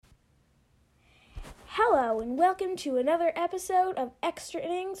Hello, and welcome to another episode of Extra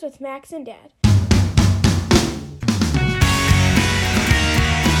Innings with Max and Dad.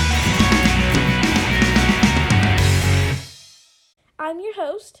 I'm your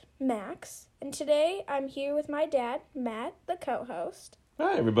host, Max, and today I'm here with my dad, Matt, the co-host.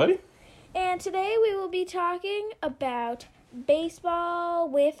 Hi, everybody. And today we will be talking about baseball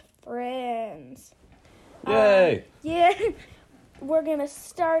with friends. Yay! We're going to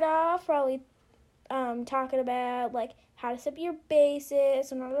start off probably talking about how to set up your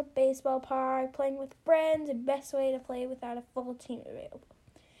bases when on a baseball park, playing with friends, and best way to play without a full team available.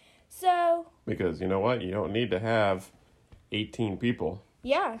 So, Because you know what? You don't need to have 18 people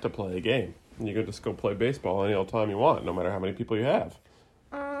to play a game. You can just go play baseball any old time you want, no matter how many people you have.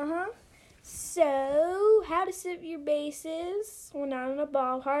 So, how to set up your bases when not in a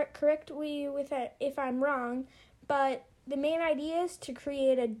ballpark. Correct me if I'm wrong, but the main idea is to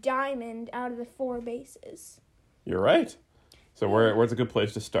create a diamond out of the 4 bases. You're right. So where's a good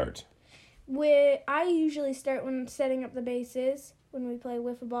place to start? I usually start when setting up the bases when we play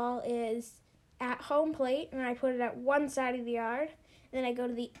wiffle ball is at home plate, and I put it at one side of the yard. Then I go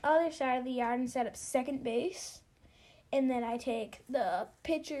to the other side of the yard and set up second base. And then I take the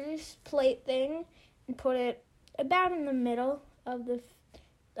pitcher's plate thing and put it about in the middle of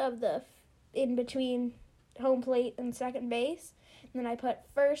the in between home plate and second base. And then I put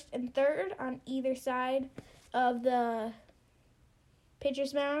first and third on either side of the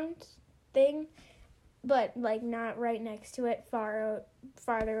pitcher's mound thing, but not right next to it,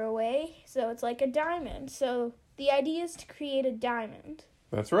 farther away. So it's like a diamond. So the idea is to create a diamond.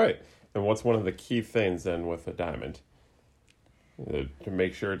 That's right. And what's one of the key things then with a diamond? To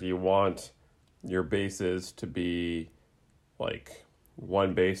make sure, do you want your bases to be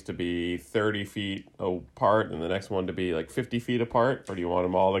one base to be 30 feet apart and the next one to be 50 feet apart? Or do you want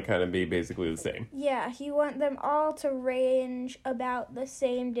them all to kind of be basically the same? Yeah, you want them all to range about the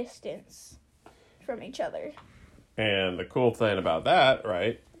same distance from each other. And the cool thing about that,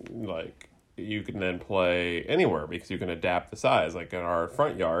 right, you can then play anywhere because you can adapt the size. Like in our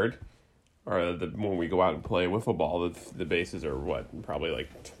front yard, or when we go out and play wiffle ball, the bases are probably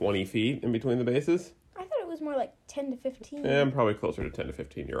 20 feet in between the bases? I thought it was more 10 to 15. Yeah, I'm probably closer to 10 to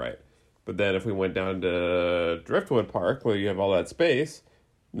 15, you're right. But then if we went down to Driftwood Park, where you have all that space,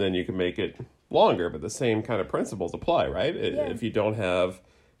 then you can make it longer, but the same kind of principles apply, right? Yeah. If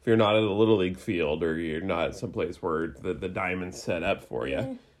you're not at a Little League field, or you're not someplace where the diamond's set up for you.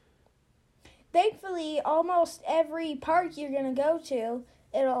 Yeah. Thankfully, almost every park you're going to go to,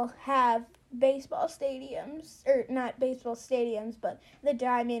 it'll have baseball stadiums, or not baseball stadiums, but the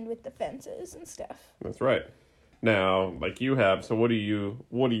diamond with the fences and stuff. That's right. Now, you have, so what do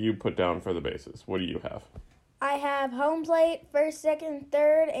you put down for the bases? What do you have? I have home plate, first, second,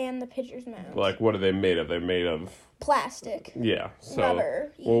 third, and the pitcher's mound. What are they made of? They're made of plastic. Yeah. So,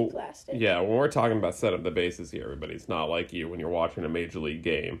 rubber, plastic. Yeah, when we're talking about set up the bases here, everybody, it's not like you when you're watching a major league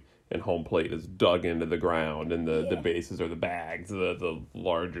game and home plate is dug into the ground and the bases are the bags, the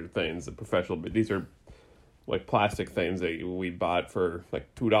larger things, the professional. But these are plastic things that we bought for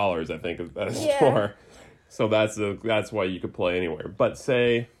 $2, I think, at a store. So that's why you could play anywhere. But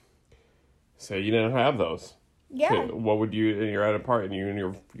say you didn't have those. Yeah. What would you're at a park and you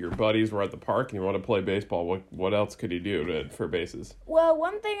and your buddies were at the park and you want to play baseball, what else could you do for bases? Well,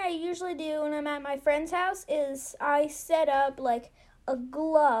 one thing I usually do when I'm at my friend's house is I set up a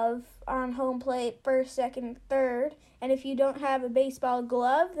glove on home plate, first, second, third. And if you don't have a baseball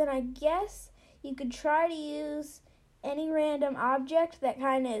glove, then I guess you could try to use any random object that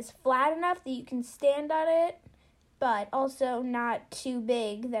kind of is flat enough that you can stand on it, but also not too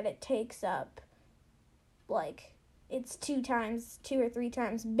big that it takes up, it's 2 or 3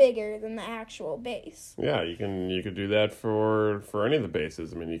 times bigger than the actual base. Yeah, you could do that for any of the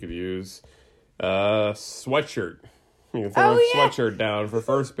bases. I mean, you could use a sweatshirt. You can throw a sweatshirt down for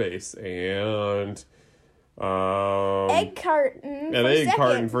first base, and egg carton. An egg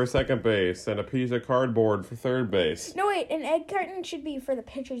carton for second base, and a piece of cardboard for third base. No, wait, an egg carton should be for the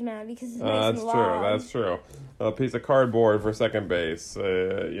pitcher's mound because it's nice and long. That's true. A piece of cardboard for second base.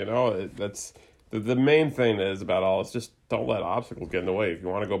 That's the main thing is about all. It's just don't let obstacles get in the way. If you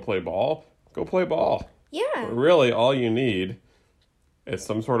want to go play ball, go play ball. Yeah. But really, all you need is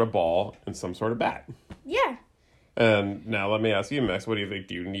some sort of ball and some sort of bat. Yeah. And now let me ask you, Max, what do you think?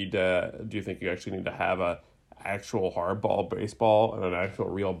 Do you think you actually need to have a actual hardball baseball and an actual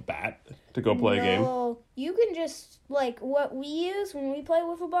real bat to go play a game? No, you can just, what we use when we play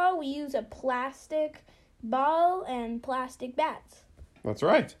wiffle ball, we use a plastic ball and plastic bats. That's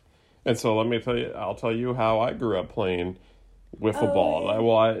right. And so I'll tell you how I grew up playing Wiffle ball.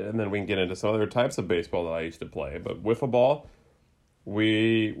 And then we can get into some other types of baseball that I used to play. But wiffle ball,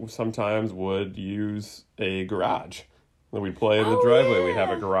 we sometimes would use a garage. And we'd play in the driveway. We have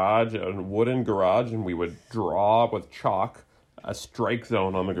a garage, a wooden garage, and we would draw with chalk a strike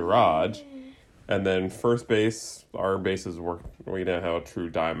zone on the garage. And then first base, our bases we didn't have a true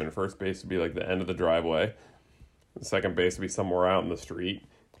diamond. First base would be like the end of the driveway. The second base would be somewhere out in the street.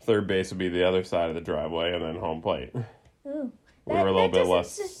 Third base would be the other side of the driveway, and then home plate. Ooh, we were a little bit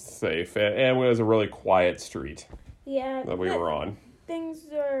less safe. And it was a really quiet street that we were on. Things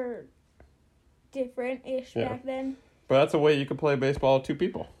are different-ish back then. But that's a way you could play baseball with two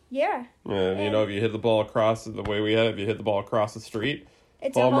people. Yeah. And, if you hit the ball across the way we had it, if you hit the ball across the street,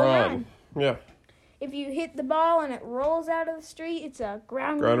 it's a home run. Yeah. If you hit the ball and it rolls out of the street, it's a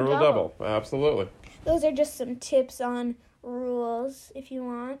ground rule double. double. Absolutely. Those are just some tips on rules if you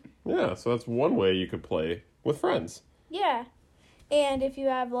want. Yeah, so that's one way you could play with friends. Yeah. And if you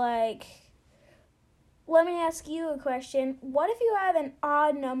have, let me ask you a question. What if you have an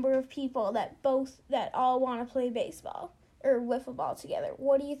odd number of people that all want to play baseball or wiffle ball together?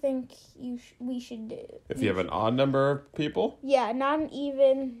 What do you think we should do? If you have an odd number of people? Yeah, not an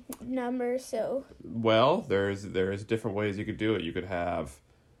even number, so... Well, there's different ways you could do it. You could have,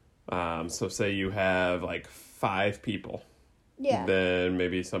 so say you have, 5 people. Yeah. Then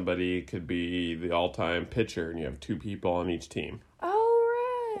maybe somebody could be the all-time pitcher, and you have 2 people on each team.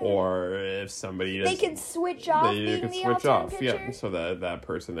 Oh, right. Or if somebody they can switch off being the all-time pitcher? Yeah, so that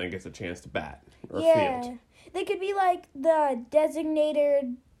person then gets a chance to bat or field. Field. They could be like the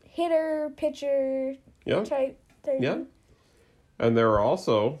designated hitter, pitcher type thing. Yeah. And there are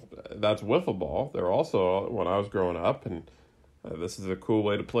also, that's wiffle ball. There are also, when I was growing up, and this is a cool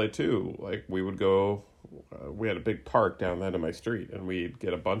way to play too. We would go, we had a big park down the end of my street, and we'd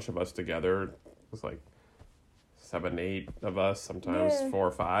get a bunch of us together. It was 7, 8 of us, sometimes 4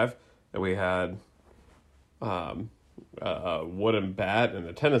 or 5. And we had a wooden bat and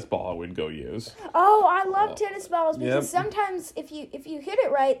a tennis ball we'd go use. Oh, I love tennis balls because sometimes if you hit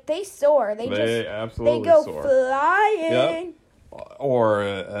it right, they soar. They go flying. Yep. Or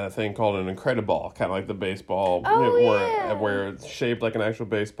a thing called an Incrediball, kind of like the baseball, where it's shaped like an actual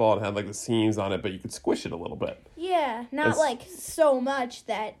baseball and had the seams on it, but you could squish it a little bit. Yeah, not so much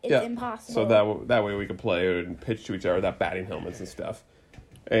that it's impossible. So that way we could play and pitch to each other without batting helmets and stuff.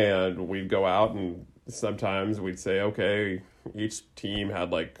 And we'd go out, and sometimes we'd say, okay, each team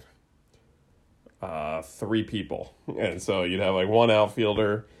had 3 people, and so you'd have one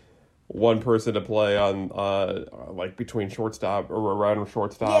outfielder, one person to play on between shortstop or around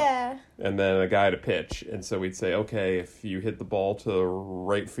shortstop, and then a guy to pitch. And so we'd say, okay, if you hit the ball to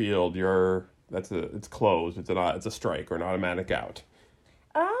right field, it's closed. It's a strike or an automatic out.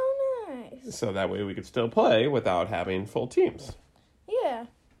 Oh, nice. So that way we could still play without having full teams. Yeah.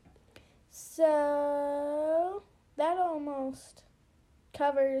 So that almost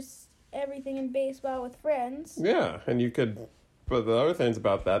covers everything in baseball with friends. Yeah, and you could. But the other things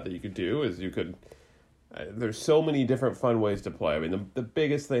about that you could do is there's so many different fun ways to play. I mean, the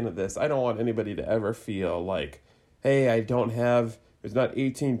biggest thing of this, I don't want anybody to ever feel hey, there's not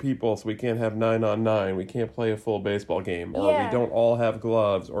 18 people, so we can't have 9-on-9. We can't play a full baseball game. Or we don't all have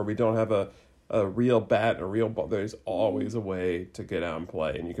gloves, or we don't have a real bat, a real ball. There's always a way to get out and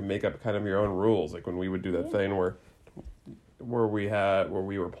play. And you can make up kind of your own rules. Like when we would do that thing where we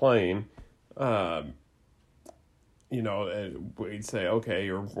were playing, we'd say, okay,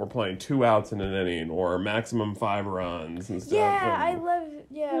 we're playing 2 outs in an inning, or maximum 5 runs and stuff. Yeah,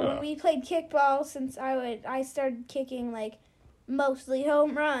 when we played kickball, since I started kicking mostly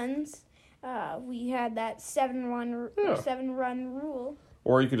home runs, we had that 7-run rule.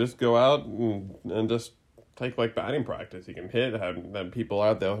 Or you could just go out and just take batting practice. You can hit, have people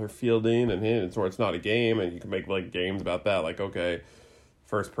out there fielding and hitting, so it's not a game, and you can make games about that. Okay,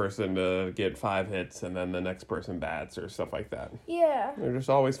 first person to get 5 hits, and then the next person bats, or stuff like that. Yeah. They're just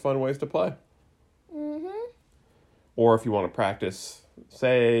always fun ways to play. Mm-hmm. Or if you want to practice,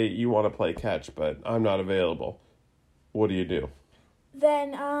 say you want to play catch, but I'm not available, what do you do?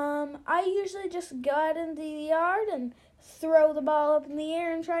 Then I usually just go out into the yard and throw the ball up in the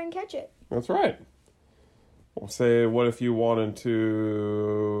air and try and catch it. That's right. Well, say, what if you wanted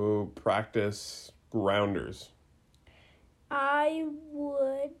to practice grounders?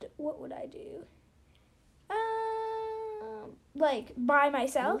 What would I do? By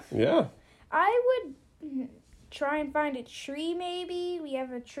myself? Yeah. I would try and find a tree, maybe. We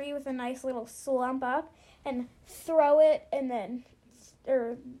have a tree with a nice little slump up, and throw it, and then,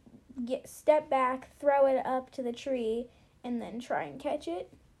 step back, throw it up to the tree, and then try and catch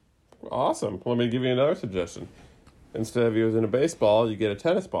it. Awesome. Let me give you another suggestion. instead of using a baseball, you get a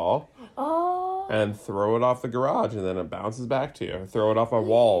tennis ball. Oh. And throw it off the garage, and then it bounces back to you. Or throw it off a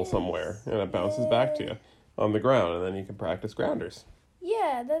wall somewhere, and it bounces back to you on the ground, and then you can practice grounders.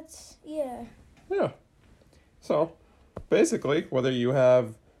 Yeah, Yeah. So, basically, whether you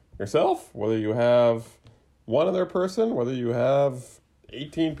have yourself, whether you have one other person, whether you have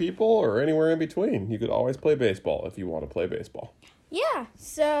 18 people, or anywhere in between, you could always play baseball if you want to play baseball. Yeah,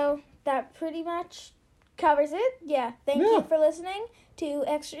 so that pretty much covers it. Yeah, thank you for listening to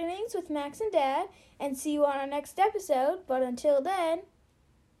Extra Innings with Max and Dad, and see you on our next episode. But until then,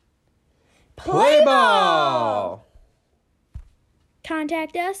 play ball!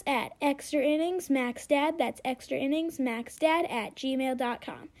 Contact us at Extra Innings Max Dad. That's Extra Innings Max Dad at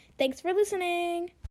gmail.com. Thanks for listening.